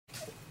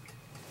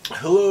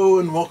Hello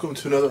and welcome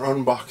to another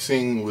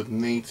unboxing with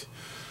Nate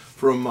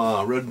from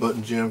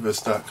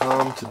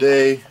redbuttonjamfest.com.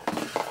 Today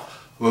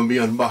I'm going to be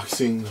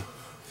unboxing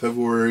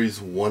February's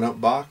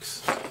 1UP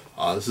box.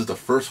 This is the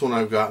first one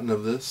I've gotten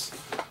of this.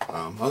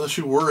 I was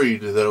actually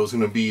worried that it was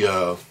going to be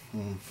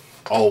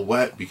all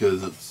wet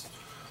because it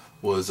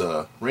was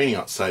raining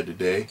outside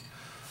today,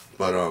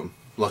 but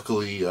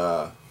luckily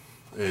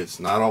it's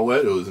not all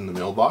wet. It was in the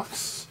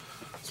mailbox,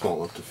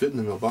 small enough to fit in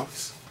the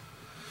mailbox.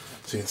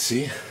 So you can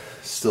see,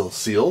 still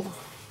sealed.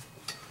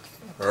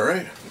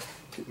 Alright,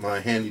 get my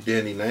handy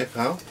dandy knife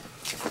out.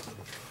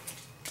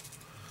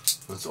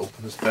 Let's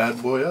open this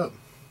bad boy up.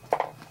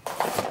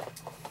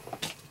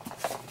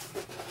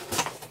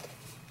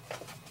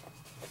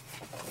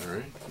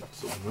 Alright,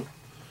 let's open up.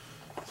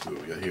 Let's see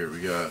what we got here.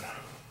 We got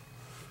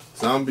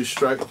Zombie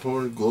Strike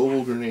Torn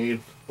Global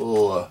Grenade,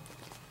 little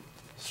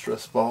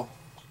stress ball.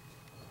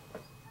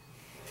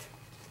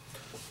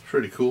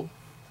 Pretty cool.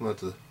 I'm going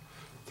to have to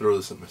throw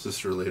this at my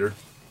sister later.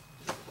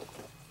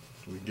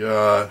 We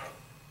got,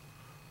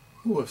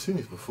 ooh, I've seen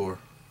these before.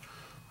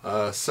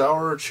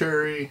 Sour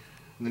cherry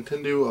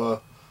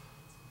Nintendo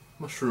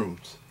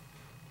mushrooms,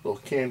 little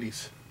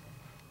candies.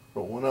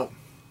 Roll one up.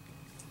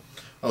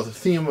 Oh, the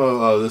theme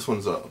of this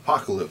one's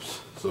apocalypse,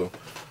 so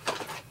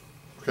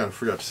kind of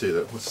forgot to say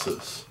that. What's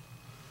this?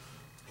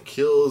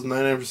 Kills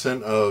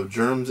 99% of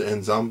germs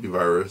and zombie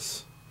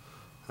virus.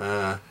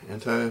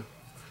 Anti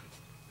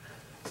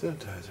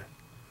sanitizer.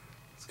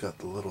 It's got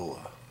the little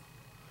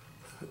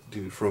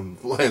dude from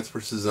Plants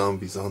vs.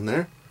 Zombies on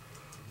there.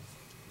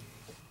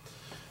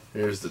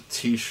 Here's the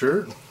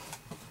t-shirt.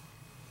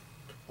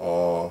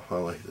 Oh, I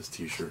like this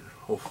t-shirt.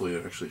 Hopefully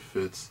it actually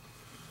fits.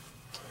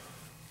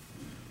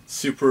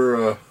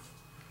 Super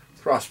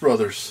Frost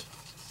Brothers.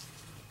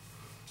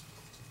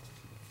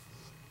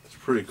 It's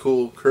pretty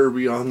cool.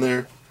 Kirby on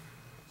there.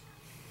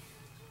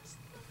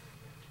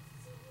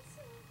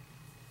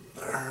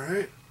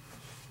 Alright.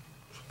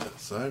 That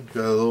side.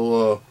 Got a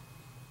little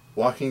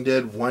Walking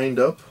Dead wind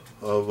up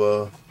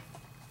of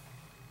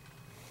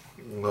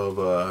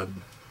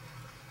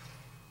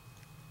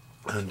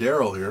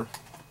Daryl here.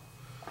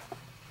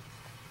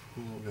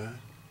 Little guy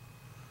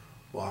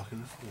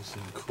walking. You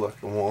can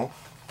collect them all.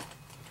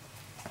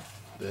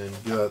 Then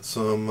you got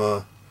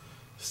some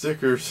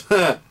stickers.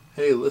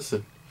 Hey,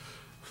 listen.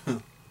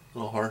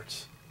 Little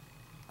hearts.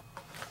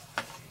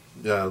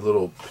 Got a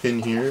little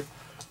pin here.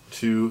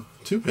 Two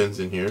pins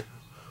in here.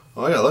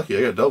 Oh, I got lucky.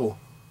 I got double.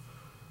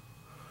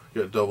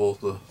 Got double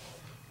the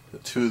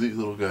two of these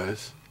little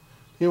guys.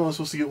 He was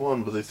supposed to get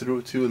one, but they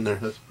threw two in there.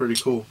 That's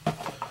pretty cool.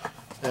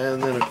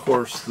 And then, of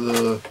course,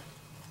 the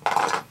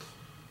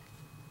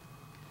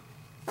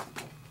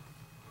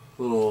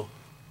little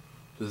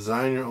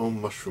design your own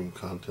mushroom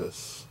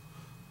contest.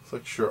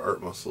 Flex your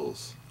art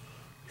muscles.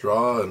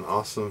 Draw an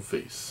awesome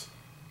face.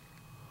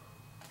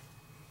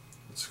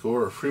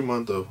 Score a free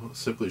month of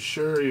simply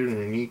share your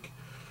unique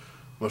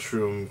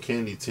mushroom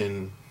candy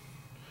tin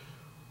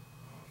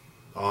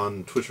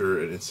on Twitter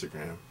and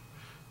Instagram.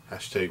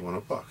 Hashtag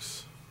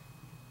 1UpBox.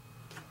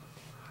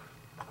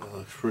 That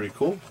looks pretty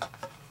cool.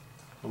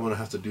 I'm gonna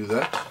have to do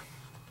that.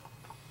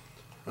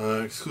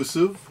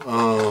 Exclusive.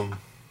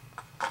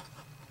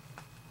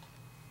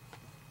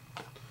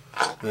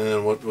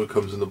 And what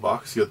comes in the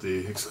box? You got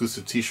the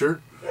exclusive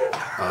t-shirt.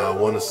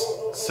 One is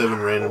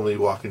 7 randomly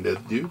Walking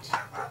Dead dudes.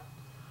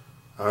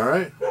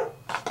 Alright.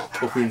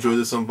 Hope you enjoyed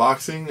this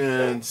unboxing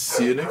and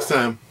see you next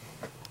time.